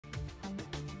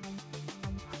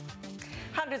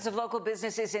Hundreds of local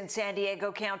businesses in San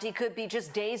Diego County could be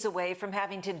just days away from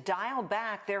having to dial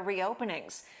back their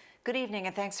reopenings. Good evening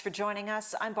and thanks for joining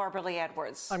us. I'm Barbara Lee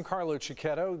Edwards. I'm Carlo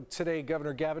Cicchetto. Today,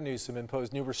 Governor Gavin Newsom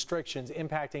imposed new restrictions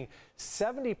impacting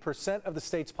 70% of the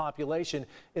state's population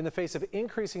in the face of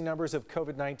increasing numbers of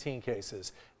COVID-19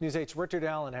 cases. News 8's Richard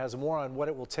Allen has more on what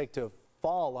it will take to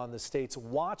fall on the state's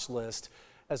watch list,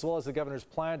 as well as the governor's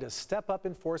plan to step up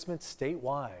enforcement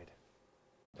statewide.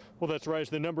 Well, that's right. As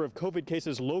the number of COVID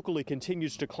cases locally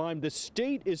continues to climb, the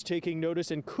state is taking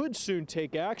notice and could soon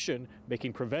take action,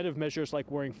 making preventive measures like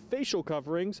wearing facial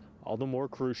coverings all the more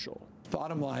crucial.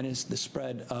 Bottom line is the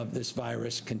spread of this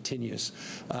virus continues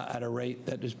at a rate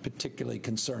that is particularly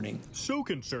concerning. So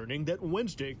concerning that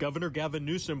Wednesday, Governor Gavin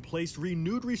Newsom placed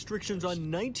renewed restrictions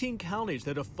on 19 counties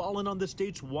that have fallen on the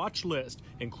state's watch list,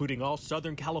 including all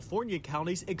Southern California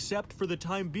counties except for the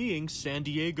time being San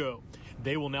Diego.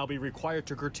 They will now be required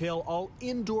to curtail all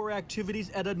indoor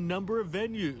activities at a number of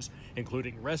venues,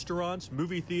 including restaurants,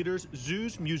 movie theaters,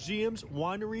 zoos, museums,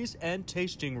 wineries, and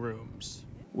tasting rooms.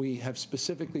 We have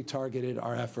specifically targeted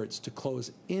our efforts to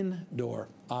close indoor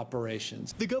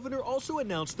operations. The governor also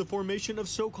announced the formation of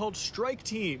so-called strike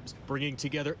teams, bringing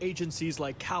together agencies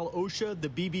like Cal OSHA, the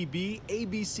BBB,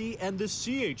 ABC, and the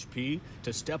CHP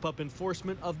to step up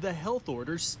enforcement of the health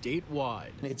orders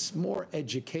statewide. It's more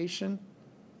education.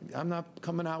 I'm not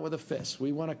coming out with a fist.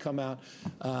 We want to come out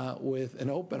with an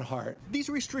open heart. These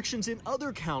restrictions in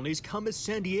other counties come as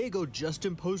San Diego just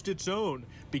imposed its own.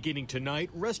 Beginning tonight,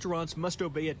 restaurants must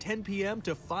obey a 10 p.m.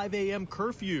 to 5 a.m.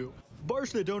 curfew.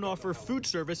 Bars that don't offer food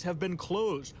service have been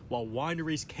closed, while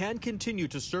wineries can continue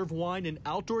to serve wine in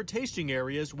outdoor tasting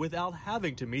areas without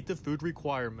having to meet the food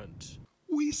requirement.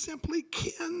 We simply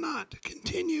cannot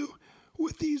continue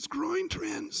with these growing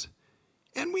trends,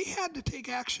 and we had to take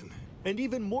action. And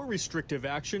even more restrictive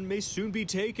action may soon be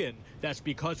taken. That's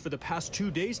because for the past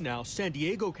 2 days now, San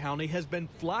Diego County has been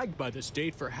flagged by the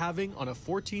state for having, on a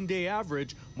 14-day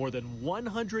average, more than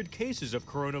 100 cases of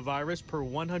coronavirus per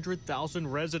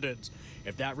 100,000 residents.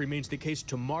 If that remains the case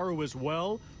tomorrow as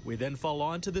well, we then fall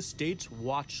on to the state's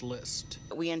watch list.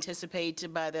 We anticipate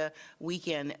by the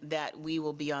weekend that we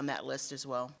will be on that list as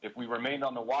well. If we remained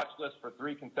on the watch list for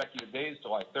 3 consecutive days,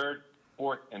 July 3rd,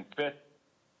 4th, and 5th,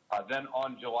 then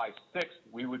on July 6th,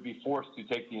 we would be forced to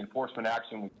take the enforcement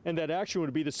action. And that action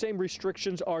would be the same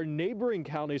restrictions our neighboring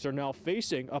counties are now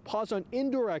facing, a pause on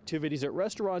indoor activities at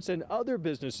restaurants and other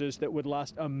businesses that would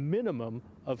last a minimum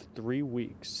of 3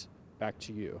 weeks. Back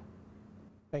to you.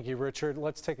 Thank you, Richard.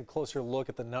 Let's take a closer look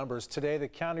at the numbers. Today, the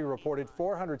county reported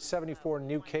 474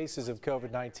 new cases of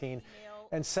COVID-19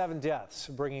 and 7 deaths,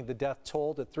 bringing the death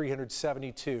toll to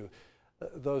 372.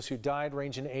 Those who died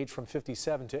range in age from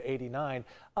 57 to 89.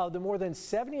 Of the more than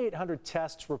 7,800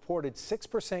 tests reported,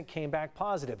 6% came back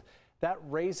positive. That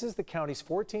raises the county's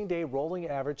 14-day rolling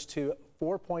average to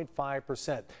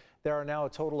 4.5%. There are now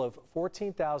a total of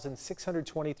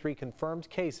 14,623 confirmed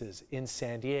cases in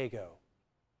San Diego.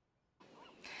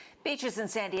 Beaches in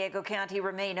San Diego County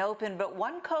remain open, but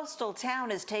one coastal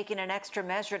town is taking an extra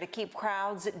measure to keep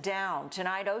crowds down.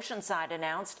 Tonight, Oceanside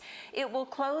announced it will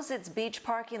close its beach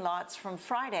parking lots from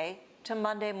Friday to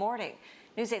Monday morning.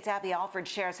 News 8's Abby Alford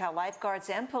shares how lifeguards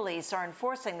and police are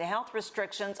enforcing the health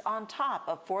restrictions on top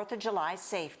of 4th of July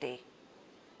safety.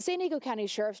 San Diego County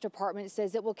Sheriff's Department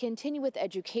says it will continue with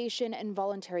education and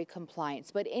voluntary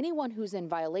compliance, but anyone who's in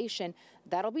violation,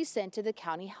 that'll be sent to the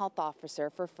county health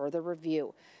officer for further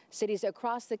review. Cities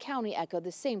across the county echo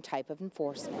the same type of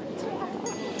enforcement.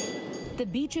 The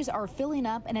beaches are filling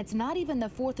up, and it's not even the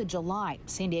 4th of July.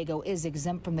 San Diego is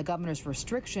exempt from the governor's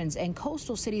restrictions, and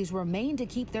coastal cities remain to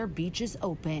keep their beaches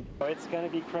open. It's going to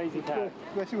be crazy packed.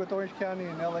 Especially with Orange County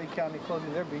and LA County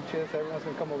closing their beaches, everyone's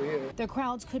going to come over here. The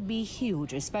crowds could be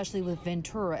huge, especially with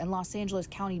Ventura and Los Angeles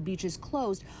County beaches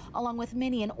closed, along with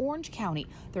many in Orange County.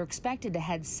 They're expected to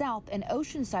head south, and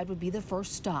Oceanside would be the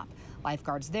first stop.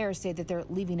 Lifeguards there say that they're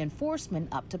leaving enforcement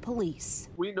up to police.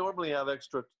 We normally have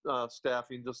extra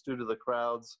staffing just due to the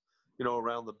crowds,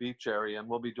 around the beach area, and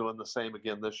we'll be doing the same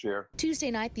again this year. Tuesday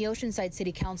night, the Oceanside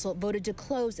City Council voted to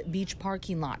close beach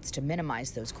parking lots to minimize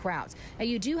those crowds. Now,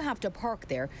 you do have to park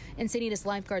there, and Encinitas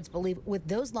lifeguards believe with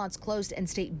those lots closed and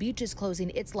state beaches closing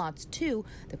its lots too,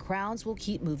 the crowds will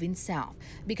keep moving south.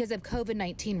 Because of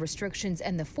COVID-19 restrictions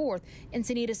and the 4th,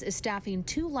 Encinitas is staffing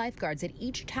 2 lifeguards at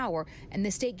each tower, and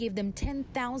the state gave them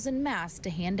 10,000 masks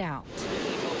to hand out.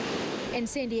 In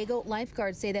San Diego,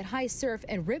 lifeguards say that high surf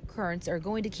and rip currents are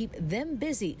going to keep them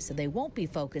busy, so they won't be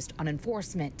focused on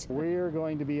enforcement. We're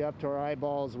going to be up to our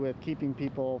eyeballs with keeping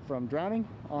people from drowning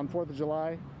on 4th of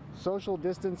July Social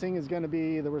distancing is going to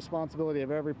be the responsibility of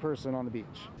every person on the beach.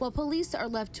 While police are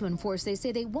left to enforce, they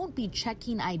say they won't be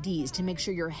checking IDs to make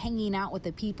sure you're hanging out with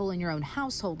the people in your own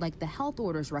household like the health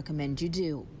orders recommend you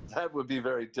do. That would be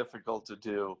very difficult to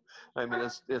do. I mean,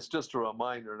 it's just a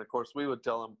reminder. And of course, we would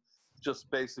tell them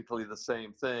just basically the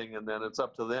same thing. And then it's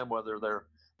up to them whether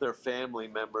they're family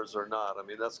members or not. I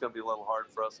mean, that's going to be a little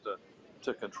hard for us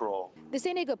to control. The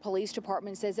San Diego Police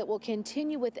Department says it will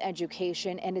continue with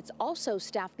education, and it's also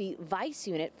staffed the Vice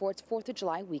Unit for its 4th of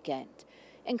July weekend.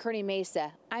 In Kearney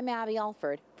Mesa, I'm Abby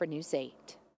Alford for News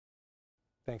 8.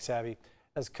 Thanks, Abby.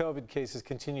 As COVID cases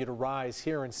continue to rise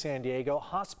here in San Diego,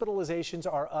 hospitalizations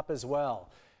are up as well.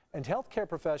 And healthcare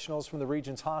professionals from the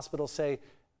region's hospitals say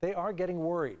they are getting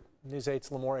worried. News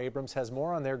 8's Lamore Abrams has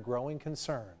more on their growing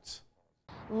concerns.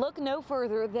 Look no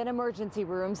further than emergency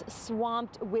rooms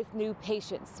swamped with new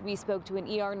patients. We spoke to an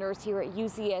ER nurse here at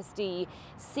UCSD,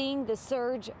 seeing the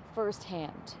surge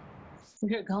firsthand.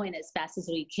 We're going as fast as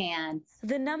we can.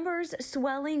 The numbers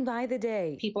swelling by the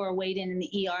day. People are waiting in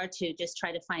the ER to just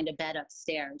try to find a bed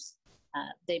upstairs.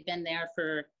 They've been there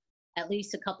for at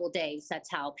least a couple of days.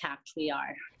 That's how packed we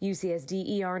are.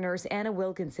 UCSD ER nurse Anna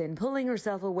Wilkinson pulling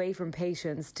herself away from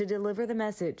patients to deliver the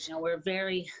message. You know, we're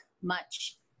very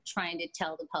much trying to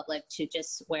tell the public to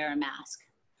just wear a mask.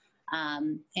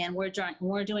 And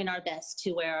we're doing our best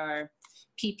to wear our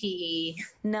PPE.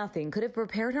 Nothing could have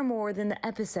prepared her more than the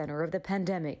epicenter of the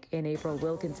pandemic. In April,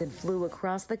 Wilkinson flew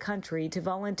across the country to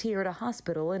volunteer at a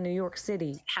hospital in New York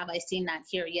City. Have I seen that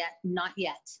here yet? Not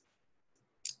yet.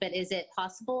 But is it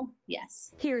possible?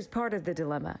 Yes. Here's part of the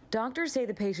dilemma. Doctors say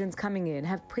the patients coming in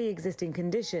have pre-existing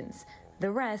conditions. The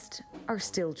rest are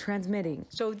still transmitting.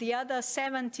 So the other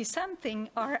 70-something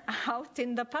are out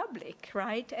in the public,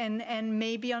 right? And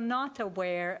maybe are not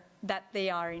aware that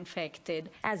they are infected.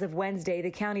 As of Wednesday,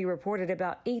 the county reported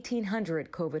about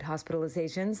 1,800 COVID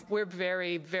hospitalizations. We're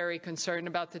very, very concerned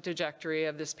about the trajectory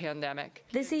of this pandemic.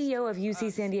 The CEO of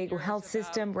UC San Diego Health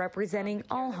System, representing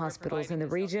all hospitals in the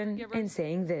region, and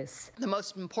saying this. The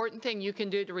most important thing you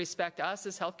can do to respect us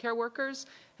as healthcare workers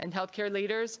and healthcare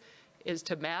leaders is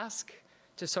to mask,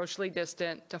 to socially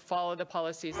distant, to follow the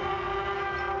policies.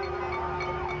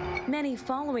 Many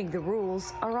following the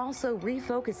rules are also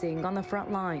refocusing on the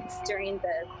front lines. During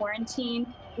the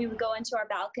quarantine, we would go into our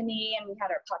balcony and we had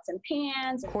our pots and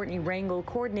pans. Courtney Rangel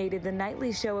coordinated the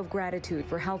nightly show of gratitude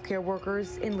for healthcare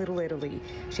workers in Little Italy.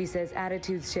 She says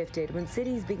attitudes shifted when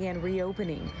cities began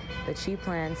reopening, but she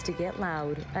plans to get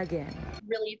loud again.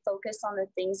 Really focus on the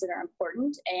things that are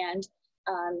important, and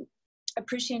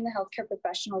appreciating the healthcare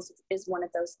professionals is one of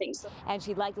those things. And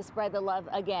she'd like to spread the love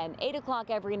again. 8 o'clock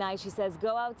every night, she says,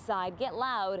 go outside, get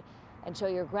loud, and show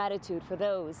your gratitude for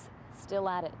those still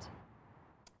at it.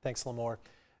 Thanks, Lamore.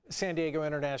 San Diego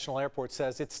International Airport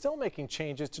says it's still making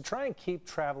changes to try and keep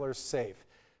travelers safe.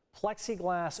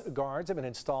 Plexiglass guards have been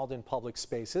installed in public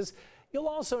spaces. You'll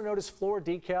also notice floor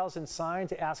decals and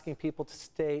signs asking people to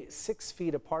stay 6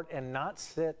 feet apart and not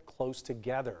sit close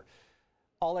together.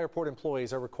 All airport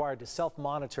employees are required to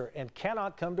self-monitor and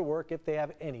cannot come to work if they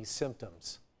have any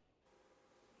symptoms.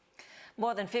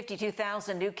 More than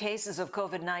 52,000 new cases of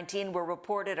COVID-19 were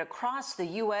reported across the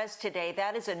U.S. today.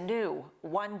 That is a new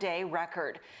one-day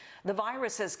record. The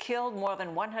virus has killed more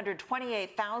than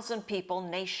 128,000 people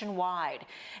nationwide,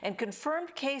 and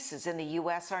confirmed cases in the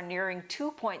U.S. are nearing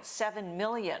 2.7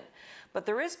 million. But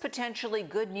there is potentially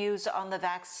good news on the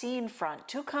vaccine front.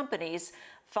 Two companies,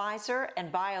 Pfizer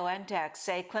and BioNTech,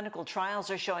 say clinical trials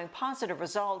are showing positive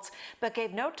results, but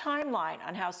gave no timeline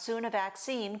on how soon a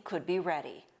vaccine could be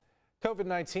ready.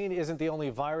 COVID-19 isn't the only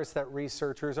virus that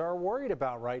researchers are worried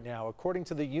about right now. According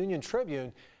to the Union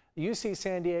Tribune, UC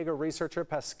San Diego researcher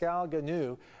Pascal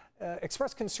Gagnon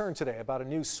expressed concern today about a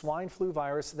new swine flu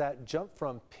virus that jumped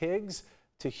from pigs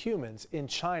to humans in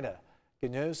China.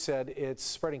 Gagnon said it's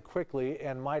spreading quickly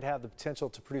and might have the potential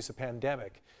to produce a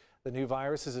pandemic. The new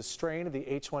virus is a strain of the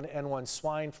H1N1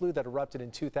 swine flu that erupted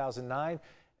in 2009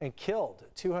 and killed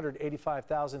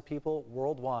 285,000 people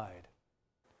worldwide.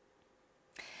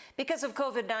 Because of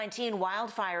COVID-19,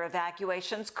 wildfire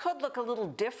evacuations could look a little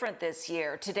different this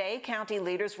year. Today, county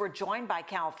leaders were joined by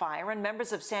CAL FIRE and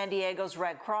members of San Diego's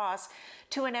Red Cross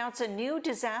to announce a new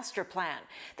disaster plan.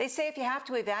 They say if you have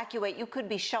to evacuate, you could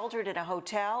be sheltered in a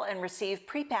hotel and receive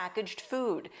prepackaged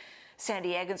food. San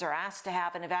Diegans are asked to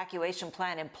have an evacuation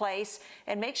plan in place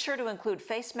and make sure to include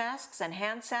face masks and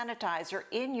hand sanitizer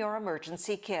in your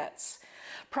emergency kits.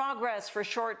 Progress for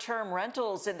short-term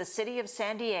rentals in the city of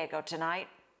San Diego tonight.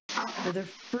 For the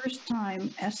first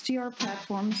time, STR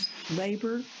platforms,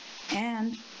 labor,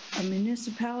 and a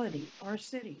municipality, our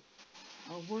city,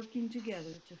 are working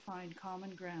together to find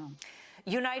common ground.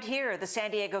 Unite Here, the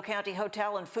San Diego County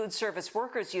Hotel and Food Service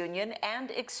Workers Union, and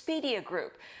Expedia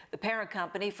Group, the parent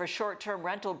company for short-term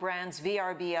rental brands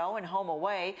VRBO and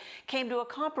HomeAway, came to a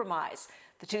compromise.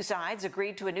 The two sides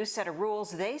agreed to a new set of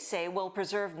rules they say will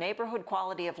preserve neighborhood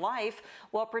quality of life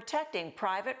while protecting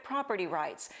private property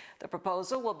rights. The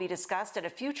proposal will be discussed at a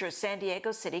future San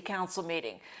Diego City Council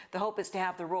meeting. The hope is to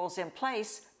have the rules in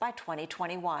place by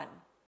 2021.